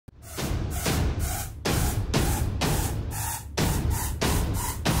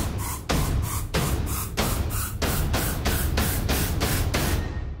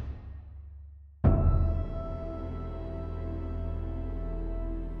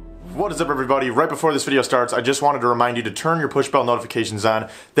What is up, everybody? Right before this video starts, I just wanted to remind you to turn your push bell notifications on.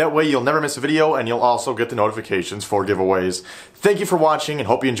 That way you'll never miss a video and you'll also get the notifications for giveaways. Thank you for watching and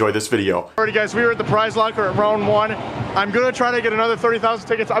hope you enjoy this video. Alrighty guys, we are at the prize locker at round one. I'm gonna try to get another 30,000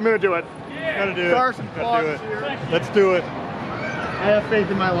 tickets. I'm gonna do it. Yeah. Gotta do Carson, it. Gotta do it. here. Let's do it. I have faith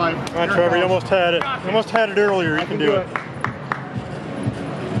in my life. Come on, Trevor, you almost had it. You almost had it earlier. You can do it.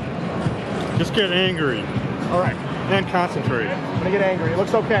 Just get angry. Alright. And concentrate. I'm gonna get angry. It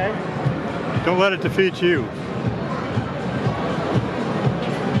looks okay. Don't let it defeat you.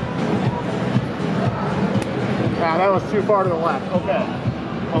 Ah, that was too far to the left.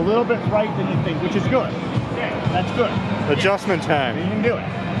 Okay. A little bit right than you think, which is good. Okay, that's good. Adjustment time. You can do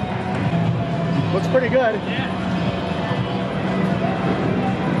it. Looks pretty good. Yeah.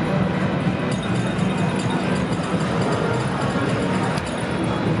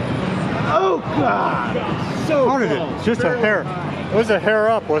 Oh God! So How did it? Just a hair. It was a hair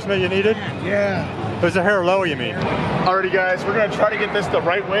up, wasn't it? You needed? Yeah. It was a hair low, you mean? Alrighty, guys, we're gonna try to get this the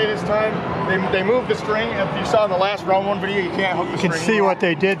right way this time. They moved the string. If you saw in the last round one video, you can't hook the string. You can see what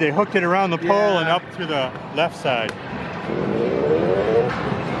they did. They hooked it around the pole and up to the left side.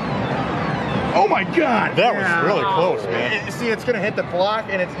 Oh my God! That was really close, man. See, it's gonna hit the block,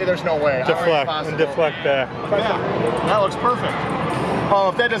 and there's no way. Deflect and deflect back. Yeah, that looks perfect. Oh,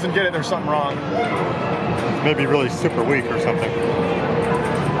 if that doesn't get it, there's something wrong. Maybe really super weak or something.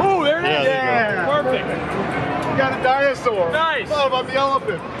 Oh, there it is. Yeah, Perfect. You got a dinosaur. Nice. What about the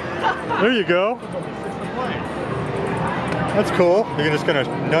elephant? There you go. That's cool. You're just gonna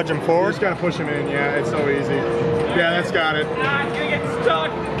nudge him You forward? just gotta push him in. Yeah, it's so easy. Yeah, that's got it. Ah, it's gonna get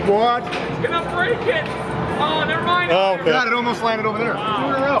stuck. What? It's gonna break it. Oh, never mind. Oh, okay. God, it almost landed over there. Wow.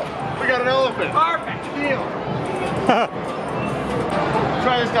 2 in a row. We got an elephant. Perfect. Deal.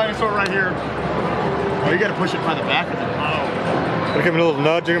 Try this dinosaur right here. Oh, you gotta push it by the back of it. Oh. Give him a little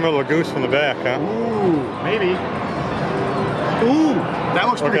nudge, give him a little goose from the back, huh? Ooh, maybe. Ooh, that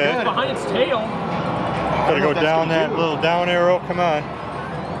looks pretty Okay. good. Behind its tail. Gotta go that's down gonna that do. little down arrow, come on.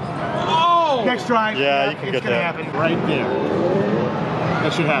 Oh! Next try. Yeah, you can it's get gonna that. happen right there.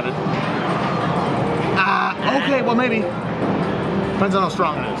 That should have it. Okay, well maybe. Depends on how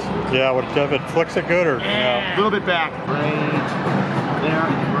strong it is. Yeah, if it flicks it good or A little bit back. Right there,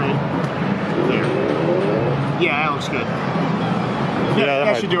 right there. Yeah, that looks good. Yeah,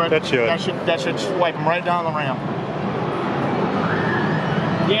 that should do it. That should. That should wipe him right down the ramp.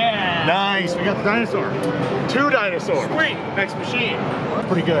 Yeah. Nice, we got the dinosaur. 2 dinosaurs. Sweet. Next machine.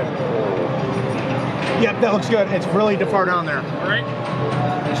 Pretty good. Yep, that looks good. It's really far down there. All right.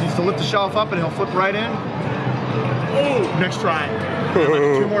 Just needs to lift the shelf up and he'll flip right in. Ooh, next try.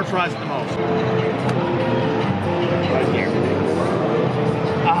 Ooh. 2 more tries at the most. Right here.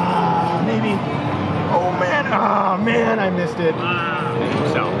 Maybe. Oh man, I missed it.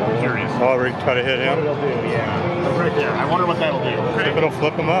 So, I'm curious. Oh, we try to hit What him. it'll do, yeah. Right there. I wonder what that'll do. See if it'll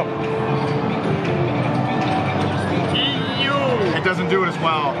flip him up. It doesn't do it as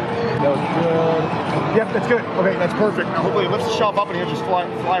well. That was good. Yep, that's good. Okay, that's perfect. Now hopefully it lifts the shelf up and he'll just fly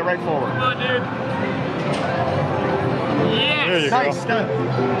right forward. Come on, dude. There you Yes. go. Nice, good.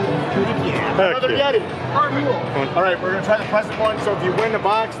 Heck Another yeah. Yeti. Perfect. All right, we're gonna try the present one. So if you win the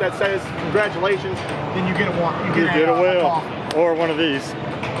box that says congratulations, then you get a one. You get a whale. coffee. Or one of these.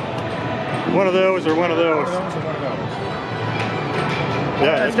 One of those or one of those. One of those or one of those.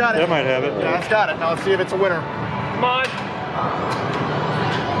 Yeah, That's got it. that might have it. Yeah, that's got it. Now let's see if it's a winner. Come on.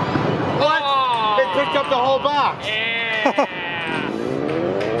 What? Oh. It picked up the whole box. Yeah.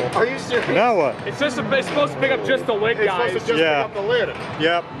 Are you serious? Now what? It's supposed to pick up just the lid, It's guys. supposed to just Yeah. pick up the lid.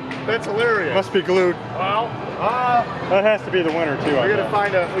 Yep. That's hilarious. Must be glued. Well, That has to be the winner too. we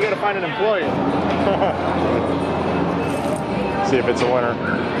gotta find an employee. See if it's a winner.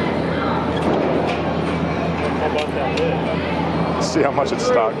 How about that lid? See how much it's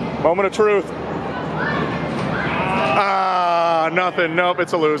stuck. Moment of truth. Nothing. Nope,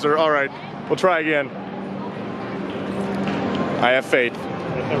 it's a loser. All right, we'll try again. I have faith. Is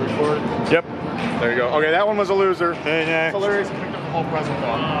that recorded? Yep. There you go. Okay, that one was a loser. Okay, next. Hilarious. Picked up the whole present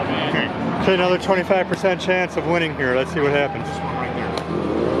though. Okay, Okay, another 25% chance of winning here. Let's see what happens. this one right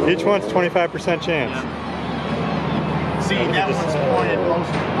there. Each one's 25% chance. See, that one's pointed most.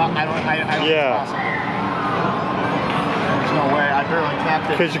 I don't Yeah. It's possible. There's no way. I barely tapped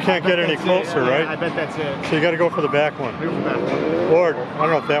it. Because you can't I bet get any that's closer, it. right? Yeah, I bet that's it. So you got to go for the back one. Look at that one. Or, I don't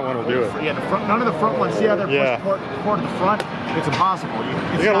know if that one will do it. Yeah, the front. None of the front ones. See how they're Yeah. pushed toward the front? It's impossible.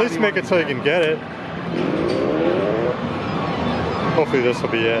 You got to at least make it so you can get it. Hopefully this will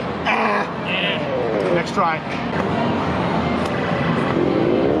be it. Next try.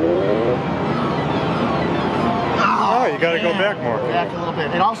 Oh, you got to go back more. Back a little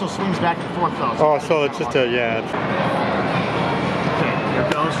bit. It also swings back and forth though. Oh, so it's just a, yeah. Okay, here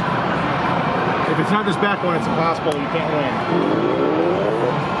it goes. If it's not this back one, it's impossible. You can't win.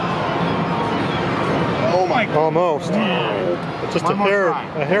 Oh my God. Almost. Yeah. It's just One more try.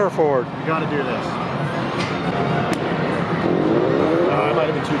 a hair forward. You got to do this. I might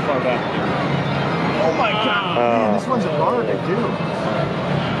have been too far back. Oh my God. Man, this one's hard to do.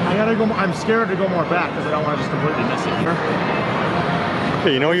 I gotta go. I'm scared to go more back because I don't want to just completely miss it.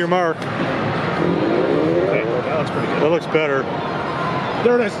 Okay, you know your mark. Okay, that looks pretty good. That looks better.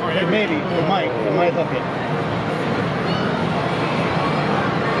 There it is. Okay, maybe. It might hook it.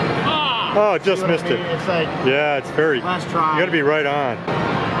 Oh, just missed it. It's like, yeah, it's very. Last try. You got to be right on.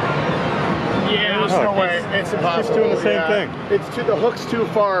 Yeah. There's no way. It's impossible. It's doing the same thing. It's the hook's too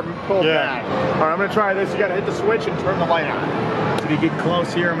far pulled Yeah. back. All right, I'm gonna try this. You gotta hit the switch and turn the light on. So if you get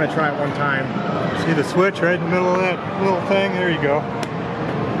close here, I'm gonna try it one time. See the switch right in the middle of that little thing? There you go.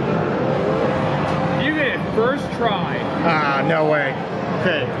 You did it first try. Ah, no way.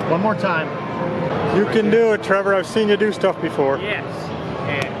 Okay, one more time. You can do it, Trevor. I've seen you do stuff before. Yes.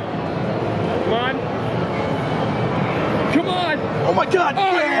 Come on. Come on. Oh my God!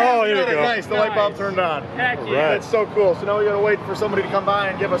 Oh, yeah. Oh, here we go. Nice. The light bulb turned on. Heck yeah. Right. That's so cool. So now we gotta wait for somebody to come by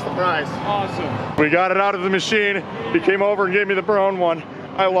and give us the prize. Awesome. We got it out of the machine. He came over and gave me the brown one.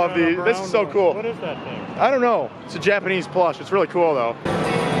 I love these. This is so cool. What is that thing? I don't know. It's a Japanese plush. It's really cool though.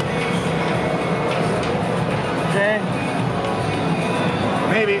 Okay.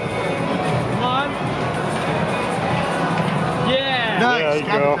 Maybe. Come on. Yeah. Nice. There you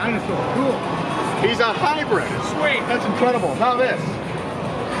Got go. the dinosaur. Cool. He's a hybrid. Sweet. That's incredible. Now this.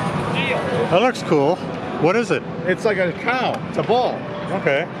 Deal. That looks cool. What is it? It's like a cow. It's a bull.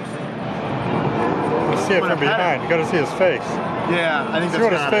 Okay. Let's see it from behind. You got to see his face. Yeah, I think See that's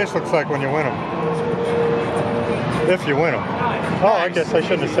what his got it. face looks like when you win him. If you win him. Oh, I guess I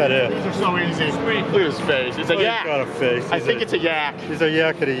shouldn't have said if. These are so easy. Sweet. Look at his face. It's a He's yak. got a face. I think it's a yak. He's a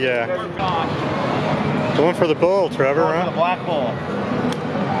yakety yak. Gosh. Going for the bull, Trevor, Going for the huh? black bull.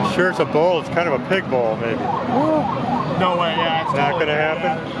 Sure, it's a bull. It's kind of a pig bull, maybe. No way. Yeah, it's Not totally gonna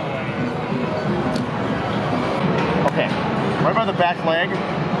happen. Okay. Right by the back leg.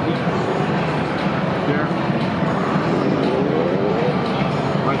 There.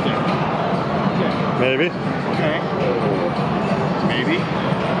 Right there. Okay. Maybe. Okay. Maybe.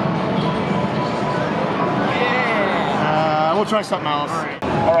 We'll try something else.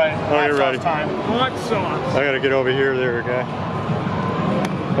 All right. Oh, you're ready. Time. Hot sauce. I gotta get over here, there, guy.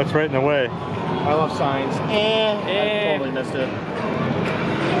 That's right in the way. I love signs. I totally missed it.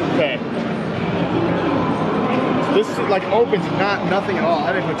 Okay. This like opens nothing at all.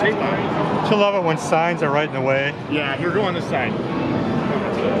 I didn't put tape on it. Don't you love it when signs are right in the way? Yeah, here, go on this side.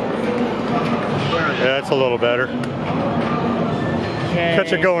 Yeah, that's a little better. Okay.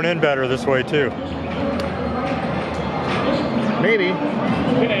 Catch it going in better this way, too. Maybe.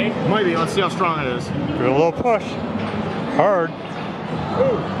 Okay. Might be. Let's see how strong it is. Give it a little push. Hard.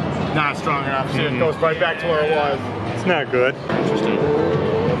 Not strong enough. See, it goes right back to where it was. It's not good. Interesting.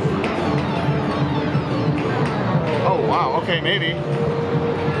 Oh, wow. Okay, maybe.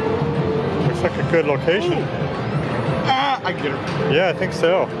 Looks like a good location. Ah, I get it. Yeah, I think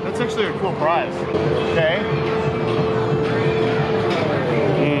so. That's actually a cool prize. Okay.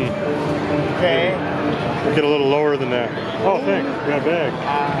 Okay. We'll get a little lower than that. Oh, thanks. You got a bag.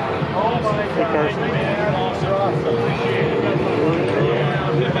 Oh my Hey, Carson. God. Awesome. Appreciate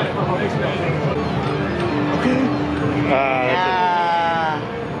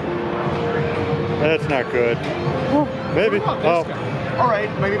That's not good. Maybe. Oh, All right.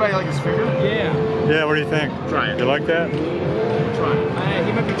 Maybe by like his finger. Yeah. yeah. What do you think? Try it. You like that? Try it.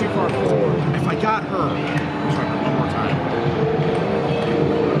 He might be too far forward. If I got her, I'll try it one more time.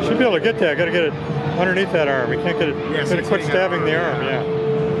 Should be able to get that. Got to get it underneath that arm. You can't get it. Yeah, so Gotta it's quit hitting that stabbing arm. the arm. Yeah.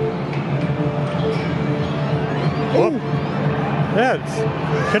 Whoop.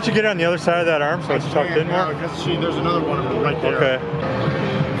 Yeah. Can't you get it on the other side of that arm so it's tucked in more? Because there's another one right there. Okay.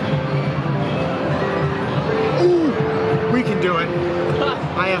 Ooh, we can do it.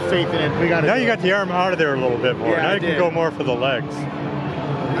 I have faith in it. We got it. Now you got the arm out of there a little bit more. Yeah, now I you can did. go more for the legs.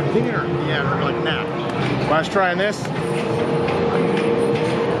 I'm thinking her. Yeah, her like that. Last try on this.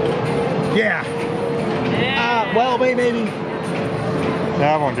 Yeah. Well, maybe.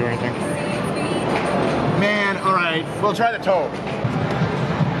 That won't do anything. Man, all right. We'll try the toe.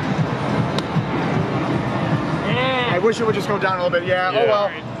 I wish it would just go down a little bit. Yeah. Oh Yeah. well.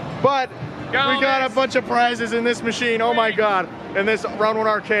 But We got a bunch of prizes in this machine. Oh my God. In this Round 1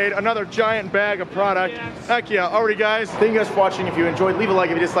 arcade, another giant bag of product. Heck yeah. Alrighty guys, thank you guys for watching. If you enjoyed, leave a like.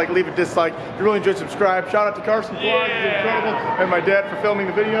 If you dislike, leave a dislike. If you really enjoyed, subscribe. Shout out to Carson Quad, he's incredible, and my dad for filming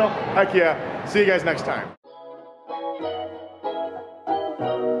the video. Heck yeah. See you guys next time.